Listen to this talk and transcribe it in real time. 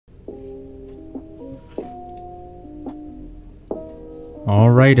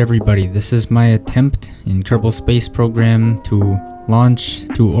Alright everybody, this is my attempt in Kerbal Space Program to launch,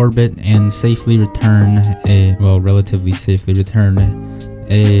 to orbit, and safely return relatively safely return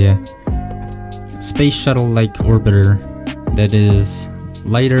a space shuttle-like orbiter that is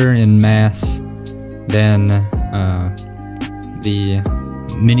lighter in mass than the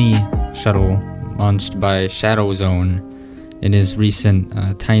mini shuttle launched by Shadow Zone in his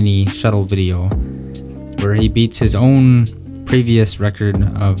recent tiny shuttle video, where he beats his own previous record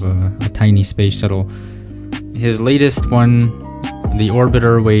of a tiny space shuttle. His latest one, the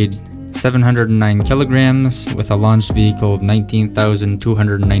orbiter, weighed 709 kilograms with a launch vehicle of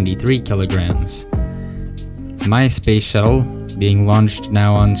 19,293 kilograms. My space shuttle, being launched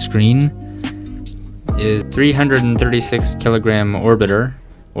now on screen, is 336 kilogram orbiter,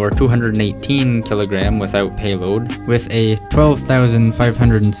 or 218 kilogram without payload, with a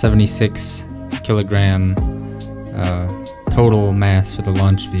 12,576 kilogram total mass for the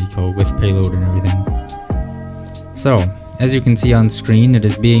launch vehicle with payload and everything. So, as you can see on screen, it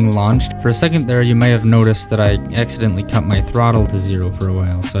is being launched. For a second there, you might have noticed that I accidentally cut my throttle to 0 for a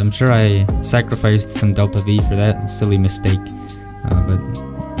while, so I'm sure I sacrificed some delta V for that silly mistake. But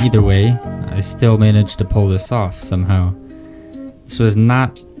either way, I still managed to pull this off somehow. This was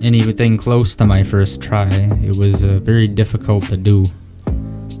not anything close to my first try. It was very difficult to do.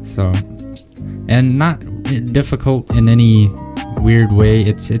 So, and not difficult in any weird way.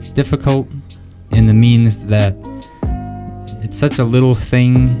 It's difficult in the means that it's such a little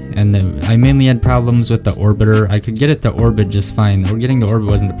thing, and I mainly had problems with the orbiter. I could get it to orbit just fine, or getting to orbit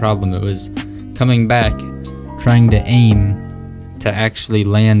wasn't the problem. It was coming back, trying to aim to actually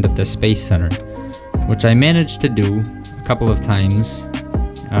land at the Space Center, which I managed to do a couple of times,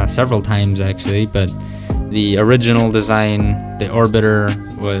 several times actually, but the original design, the orbiter,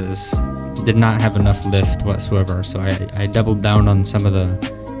 did not have enough lift whatsoever, so I doubled down on some of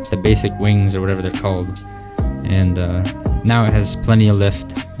the basic wings, or whatever they're called, and now it has plenty of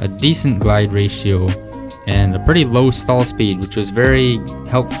lift, a decent glide ratio, and a pretty low stall speed, which was very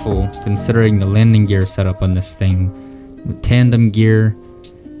helpful considering the landing gear setup on this thing. With tandem gear,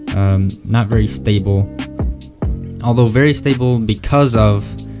 not very stable, although very stable because of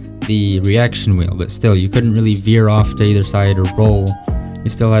the reaction wheel, but still, you couldn't really veer off to either side or roll. You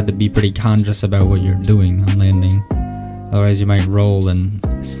still had to be pretty conscious about what you're doing on landing, otherwise you might roll and,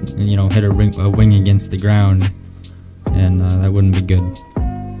 you know, hit a wing against the ground, and that wouldn't be good.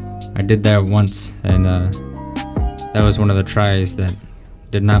 I did that once, and that was one of the tries that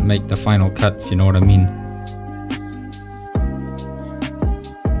did not make the final cut, if you know what I mean.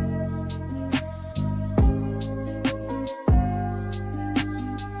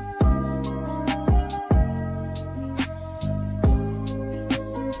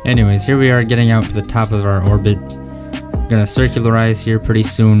 Anyways, here we are getting out to the top of our orbit. We're gonna circularize here pretty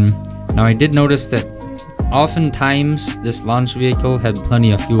soon. Now, I did notice that oftentimes this launch vehicle had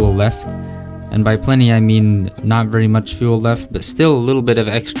plenty of fuel left, and by plenty I mean not very much fuel left, but still a little bit of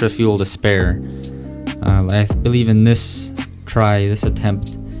extra fuel to spare. I believe in this try, this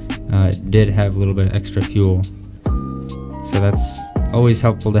attempt, it did have a little bit of extra fuel, so that's always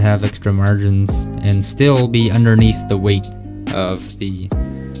helpful to have extra margins and still be underneath the weight of the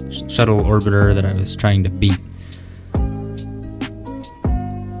shuttle orbiter that I was trying to beat.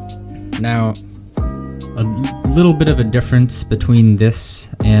 Now, a little bit of a difference between this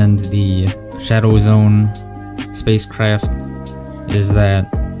and the Shadow Zone spacecraft is that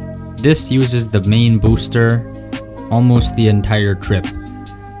this uses the main booster almost the entire trip,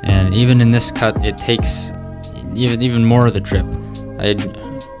 and even in this cut it takes even more of the trip. I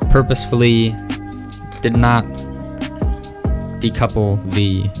purposefully did not decouple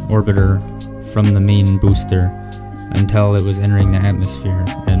the orbiter from the main booster until it was entering the atmosphere,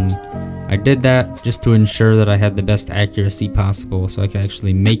 and I did that just to ensure that I had the best accuracy possible so I could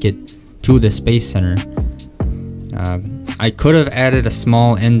actually make it to the Space Center. I could have added a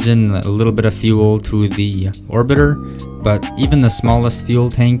small engine, a little bit of fuel to the orbiter, but even the smallest fuel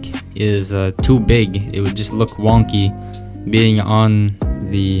tank is too big. It would just look wonky being on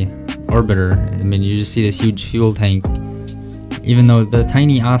the orbiter. I mean, you just see this huge fuel tank, even though the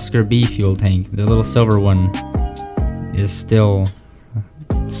tiny Oscar B fuel tank, the little silver one, is still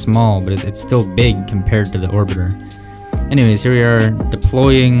small, but it's still big compared to the orbiter. Anyways, here we are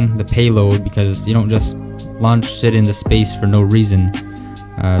deploying the payload, because you don't just launch shit into space for no reason.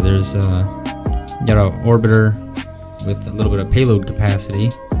 There's got an orbiter with a little bit of payload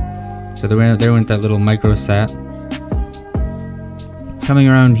capacity, so there went that little microsat. Coming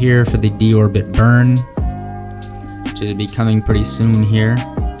around here for the deorbit burn, which should be coming pretty soon here.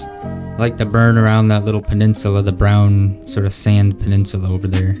 I like to burn around that little peninsula, the brown sort of sand peninsula over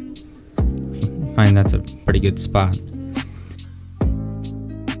there. I find that's a pretty good spot.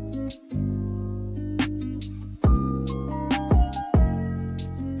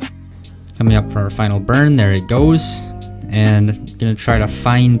 Coming up for our final burn, there it goes. And gonna try to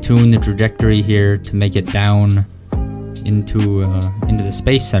fine-tune the trajectory here to make it down into the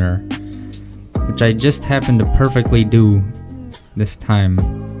Space Center, which I just happened to perfectly do this time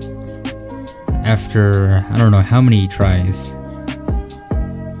after I don't know how many tries.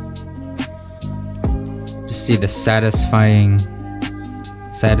 Just see the satisfying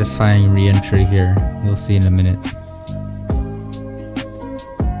re-entry here. You'll see in a minute.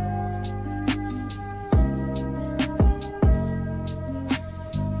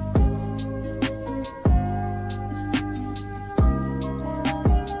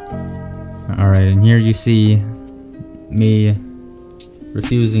 Alright, and here you see me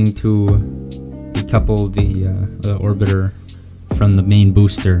refusing to decouple the orbiter from the main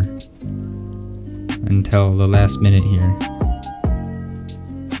booster until the last minute here.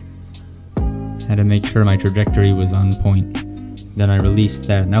 Had to make sure my trajectory was on point. Then I released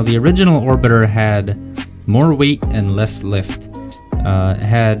that. Now the original orbiter had more weight and less lift. It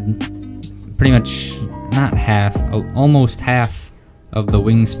had pretty much not half, almost half of the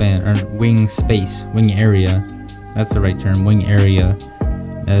wingspan, or wing area, that's the right term, wing area,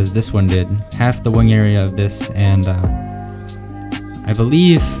 as this one did. Half the wing area of this, and I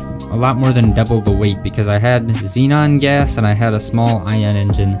believe a lot more than double the weight, because I had xenon gas and I had a small ion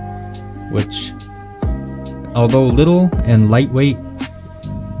engine, which, although little and lightweight,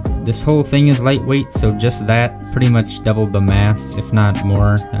 this whole thing is lightweight, so just that pretty much doubled the mass, if not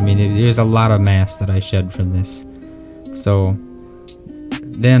more. I mean, there's a lot of mass that I shed from this. So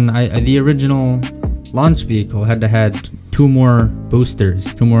then the original launch vehicle had to had 2 more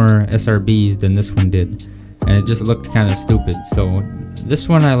boosters, 2 more SRBs than this one did, and it just looked kind of stupid. So this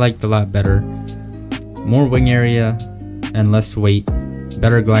one I liked a lot better. More wing area and less weight,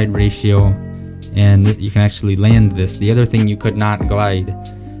 better glide ratio, and this, you can actually land this. The other thing, you could not glide.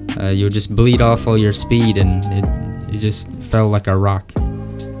 You would just bleed off all your speed, and it just fell like a rock.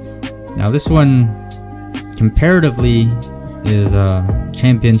 Now this one comparatively is a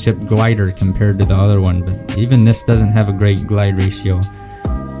championship glider compared to the other one, but even this doesn't have a great glide ratio.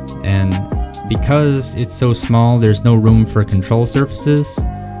 And because it's so small, there's no room for control surfaces,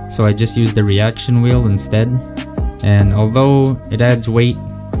 so I just used the reaction wheel instead. And although it adds weight,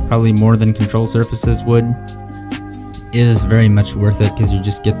 probably more than control surfaces would, it is very much worth it, because you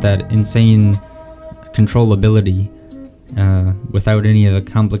just get that insane controllability without any of the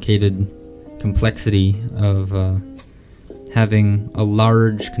complexity of having a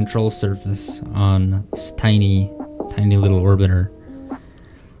large control surface on a tiny little orbiter.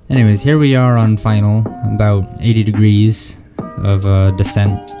 Anyways, here we are on final, about 80 degrees of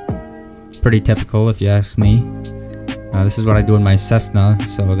descent. Pretty typical, if you ask me. This is what I do in my Cessna,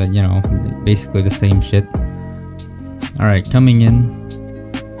 so that, you know, basically the same shit. Alright, coming in,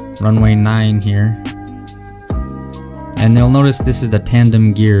 runway 9 here. And you'll notice this is the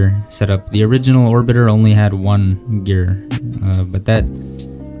tandem gear setup. The original orbiter only had 1 gear, but that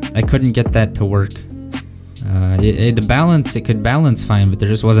I couldn't get that to work. It could balance fine, but there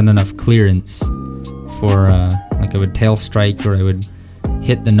just wasn't enough clearance for like I would tail strike, or I would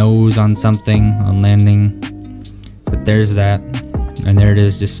hit the nose on something on landing. But there's that, and there it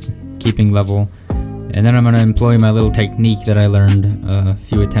is, just keeping level. And then I'm going to employ my little technique that I learned a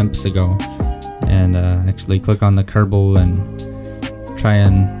few attempts ago, and actually click on the Kerbal and try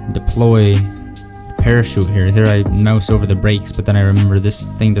and deploy the parachute here. Here I mouse over the brakes, but then I remember this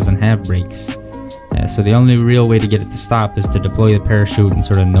thing doesn't have brakes. So the only real way to get it to stop is to deploy the parachute and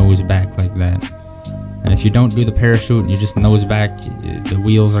sort of nose back like that. And if you don't do the parachute and you just nose back, the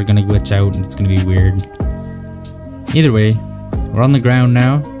wheels are going to glitch out and it's going to be weird. Either way, we're on the ground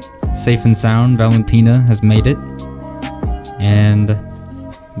now, safe and sound. Valentina has made it. And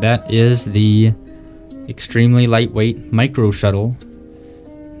that is the extremely lightweight Micro Shuttle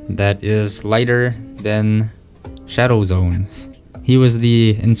that is lighter than Shadow Zones. He was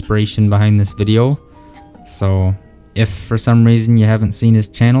the inspiration behind this video, so if for some reason you haven't seen his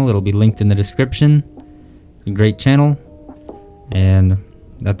channel, it'll be linked in the description. A great channel, and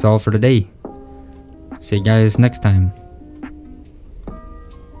that's all for today. See you guys next time.